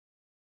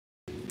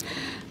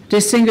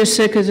Distinguished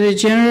Secretary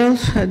General,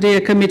 dear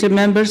committee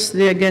members,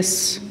 dear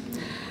guests,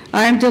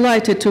 I am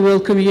delighted to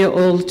welcome you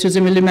all to the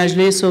Milli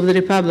Məclis of the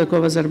Republic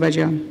of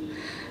Azerbaijan.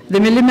 The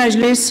Milli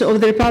Məclis of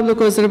the Republic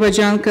of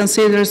Azerbaijan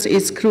considers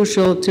it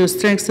crucial to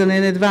strengthen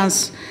and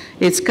advance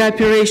its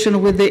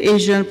cooperation with the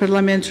Asian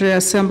Parliamentary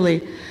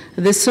Assembly,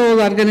 the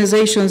sole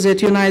organization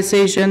that unites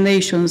Asian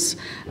nations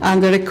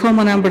under a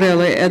common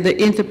umbrella at the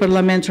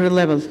interparliamentary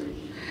level.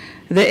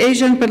 The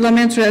Asian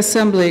Parliamentary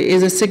Assembly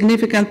is a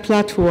significant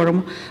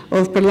platform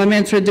of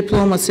parliamentary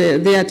diplomacy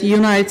that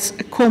unites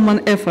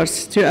common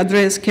efforts to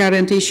address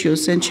current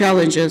issues and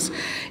challenges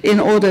in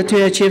order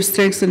to achieve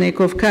strengthening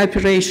of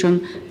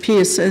cooperation,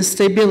 peace, and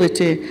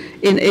stability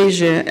in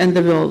Asia and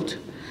the world.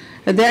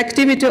 The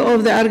activity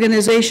of the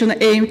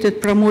organization aimed at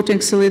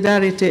promoting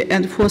solidarity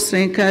and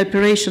fostering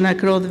cooperation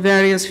across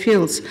various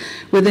fields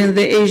within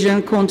the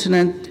Asian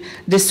continent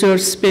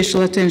deserves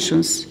special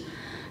attentions.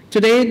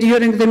 Today,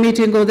 during the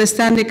meeting of the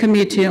Standing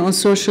Committee on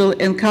Social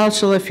and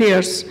Cultural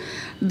Affairs,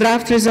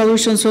 draft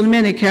resolutions on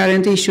many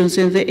current issues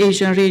in the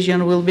Asian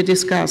region will be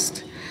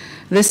discussed.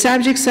 The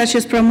subjects such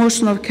as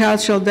promotion of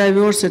cultural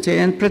diversity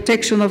and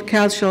protection of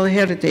cultural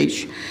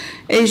heritage,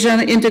 Asian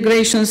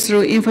integration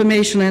through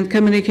information and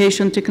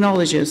communication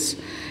technologies,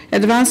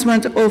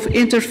 advancement of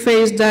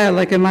interfaith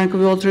dialogue among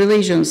world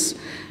religions,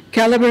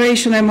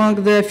 collaboration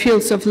among the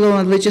fields of law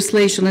and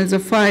legislation in the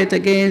fight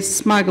against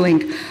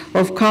smuggling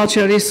of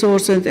cultural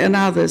resources and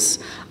others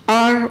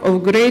are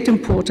of great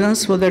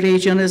importance for the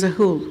region as a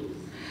whole.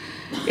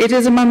 It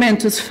is a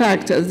momentous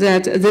fact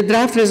that the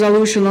draft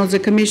resolution on the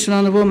Commission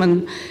on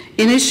Women,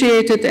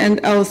 initiated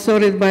and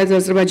authored by the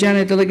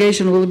Azerbaijani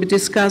delegation, will be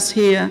discussed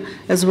here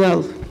as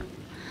well.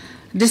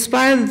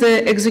 Despite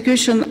the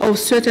execution of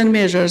certain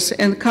measures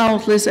and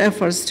countless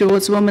efforts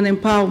towards women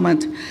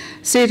empowerment,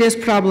 serious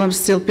problems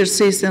still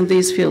persist in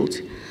this field.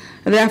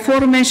 The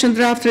aforementioned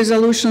draft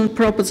resolution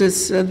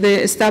proposes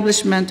the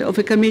establishment of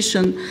a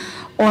commission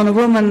on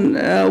women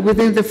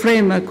within the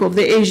framework of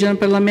the Asian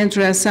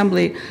Parliamentary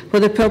Assembly for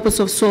the purpose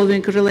of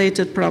solving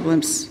related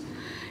problems.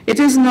 It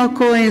is no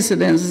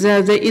coincidence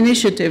that the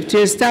initiative to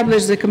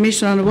establish the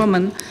Commission on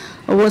Women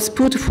was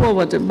put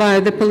forward by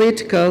the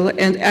political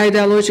and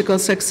ideological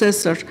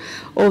successor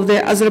of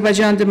the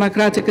Azerbaijan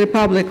Democratic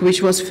Republic,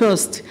 which was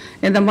first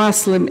in the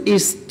Muslim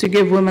East to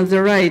give women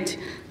the right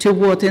to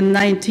vote in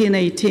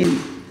 1918.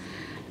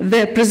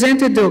 The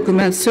presented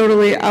document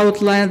thoroughly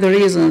outlined the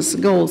reasons,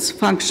 goals,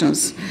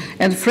 functions,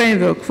 and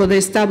framework for the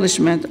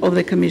establishment of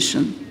the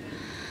Commission.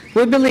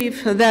 We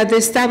believe that the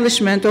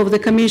establishment of the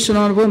Commission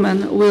on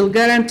Women will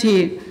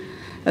guarantee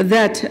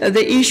that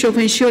the issue of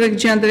ensuring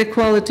gender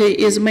equality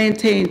is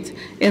maintained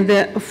in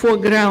the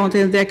foreground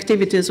in the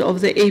activities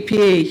of the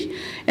APA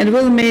and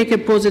will make a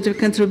positive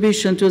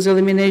contribution to the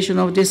elimination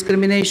of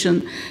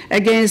discrimination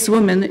against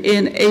women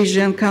in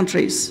Asian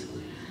countries.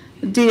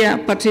 Dear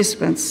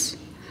participants,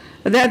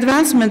 the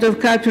advancement of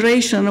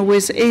cooperation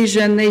with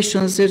Asian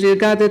nations is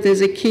regarded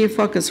as a key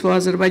focus for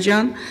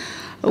Azerbaijan,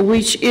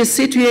 which is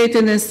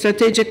situated in a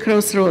strategic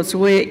crossroads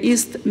where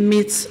East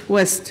meets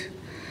West.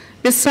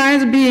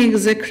 Besides being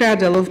the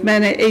cradle of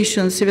many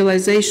Asian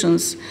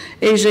civilizations,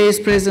 Asia is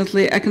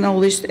presently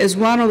acknowledged as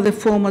one of the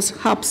foremost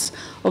hubs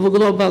of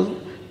global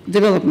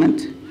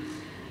development.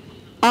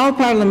 Our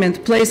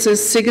Parliament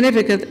places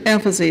significant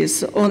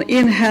emphasis on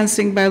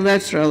enhancing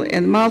bilateral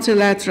and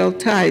multilateral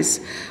ties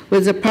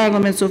with the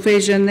parliaments of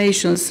Asian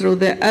nations through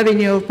the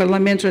avenue of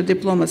parliamentary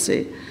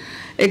diplomacy,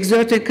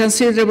 exerting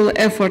considerable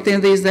effort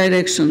in this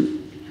direction.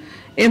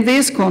 In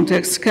this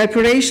context,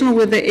 cooperation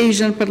with the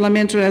Asian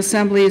Parliamentary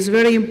Assembly is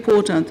very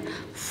important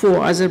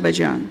for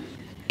Azerbaijan.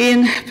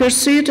 In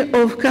pursuit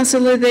of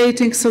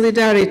consolidating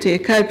solidarity,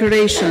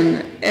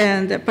 cooperation,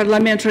 and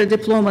parliamentary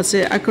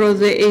diplomacy across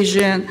the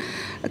Asian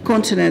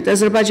continent,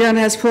 Azerbaijan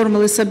has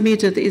formally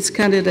submitted its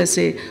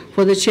candidacy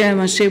for the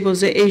chairmanship of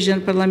the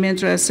Asian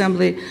Parliamentary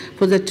Assembly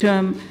for the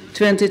term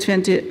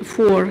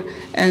 2024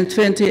 and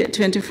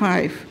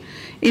 2025.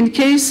 In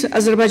case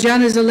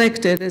Azerbaijan is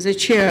elected as a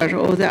chair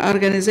of the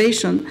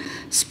organization,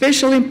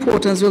 special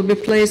importance will be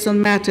placed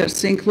on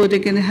matters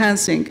including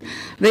enhancing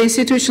the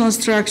institutional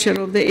structure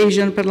of the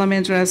Asian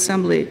Parliamentary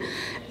Assembly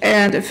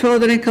and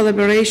furthering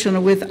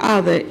collaboration with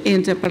other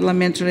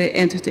interparliamentary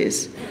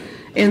entities.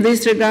 In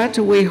this regard,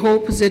 we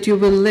hope that you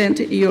will lend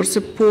your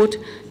support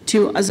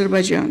to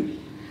Azerbaijan.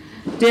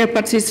 Dear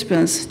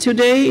participants,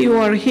 today you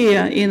are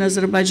here in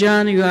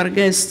Azerbaijan, you are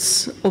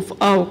guests of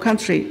our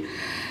country.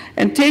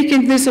 And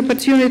taking this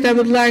opportunity, I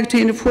would like to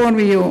inform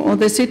you on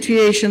the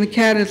situation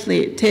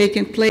currently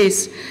taking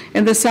place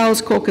in the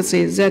South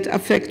Caucasus that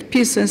affect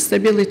peace and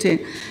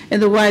stability in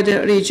the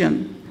wider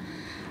region.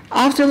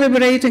 After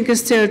liberating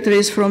its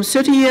territories from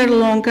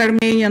 30-year-long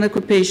Armenian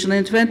occupation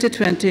in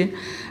 2020,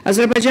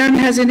 Azerbaijan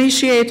has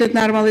initiated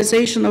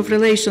normalization of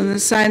relations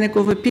and signing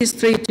of a peace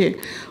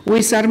treaty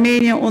with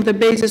Armenia on the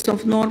basis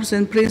of norms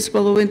and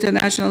principles of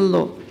international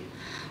law.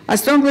 I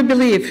strongly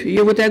believe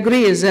you would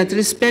agree that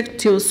respect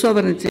to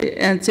sovereignty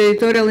and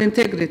territorial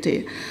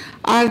integrity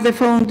are the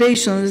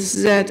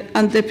foundations that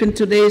underpin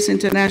today's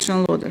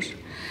international order.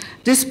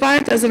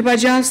 Despite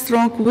Azerbaijan's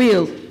strong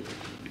will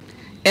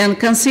and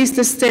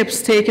consistent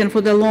steps taken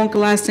for the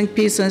long-lasting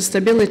peace and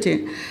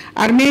stability,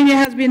 Armenia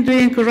has been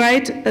doing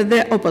right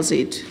the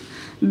opposite,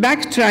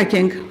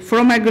 backtracking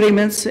from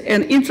agreements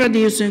and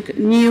introducing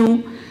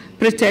new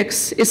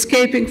pretexts,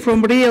 escaping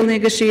from real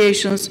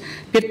negotiations,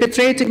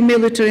 perpetrating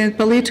military and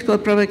political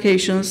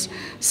provocations,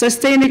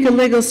 sustaining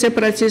illegal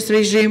separatist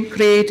regime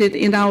created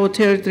in our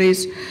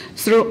territories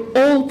through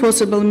all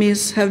possible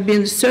means have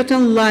been a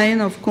certain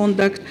line of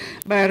conduct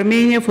by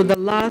Armenia for the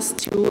last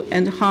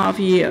 2.5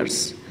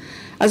 years.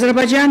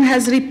 Azerbaijan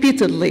has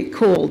repeatedly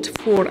called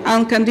for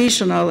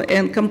unconditional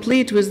and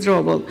complete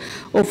withdrawal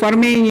of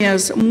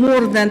Armenia's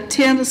more than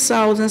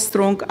 10,000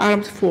 strong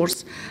armed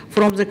force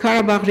from the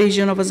Karabakh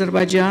region of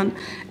Azerbaijan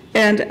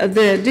and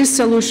the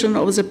dissolution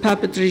of the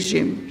puppet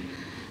regime.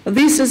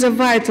 This is a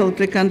vital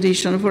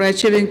precondition for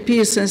achieving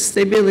peace and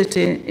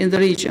stability in the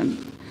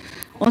region.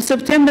 On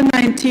September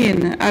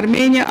 19,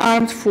 Armenian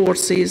armed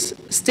forces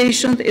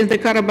stationed in the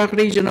Karabakh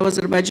region of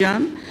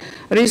Azerbaijan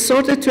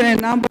resorted to a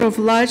number of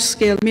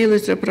large-scale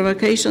military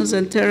provocations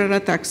and terror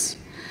attacks.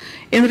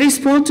 In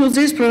response to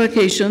this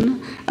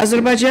provocation,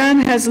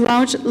 Azerbaijan has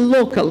launched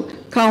local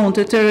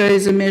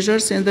counter-terrorism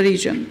measures in the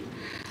region.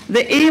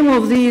 The aim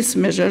of these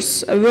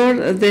measures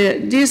were the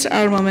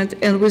disarmament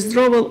and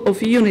withdrawal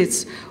of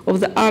units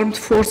of the armed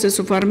forces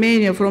of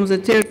Armenia from the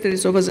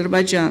territories of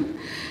Azerbaijan,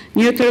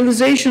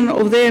 neutralization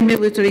of their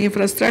military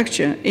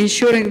infrastructure,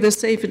 ensuring the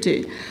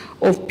safety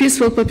of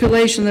peaceful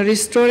population and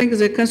restoring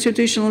the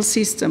constitutional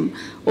system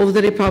of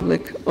the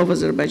Republic of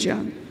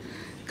Azerbaijan.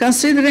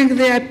 Considering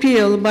the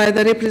appeal by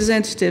the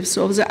representatives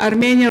of the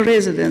Armenian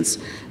residents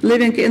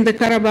living in the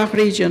Karabakh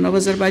region of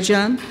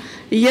Azerbaijan,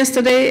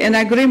 yesterday an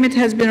agreement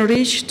has been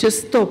reached to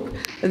stop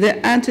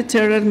the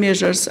anti-terror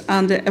measures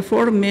under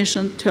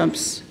aforementioned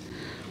terms.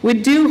 We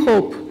do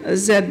hope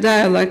that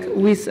dialogue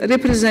with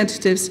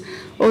representatives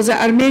of the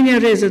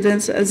Armenian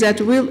residents that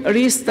will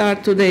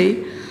restart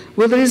today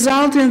will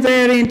result in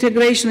their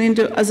reintegration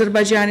into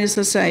Azerbaijani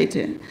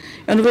society.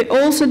 And we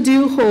also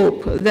do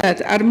hope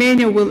that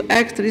Armenia will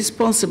act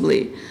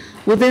responsibly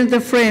within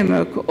the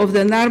framework of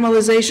the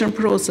normalization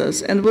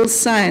process and will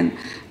sign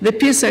the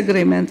peace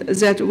agreement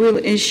that will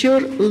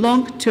ensure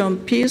long-term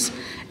peace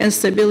and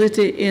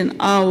stability in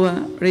our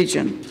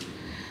region.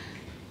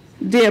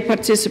 Dear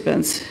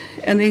participants,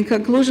 and in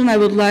conclusion, I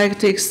would like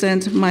to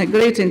extend my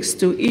greetings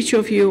to each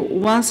of you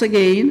once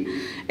again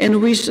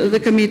and wish the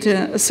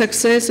committee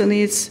success in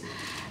its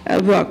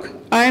work.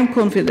 I am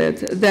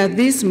confident that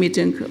this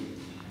meeting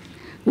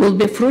will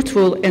be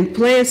fruitful and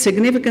play a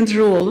significant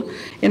role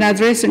in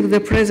addressing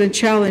the present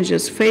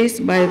challenges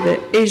faced by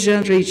the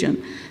Asian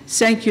region.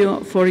 Thank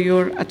you for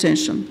your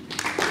attention.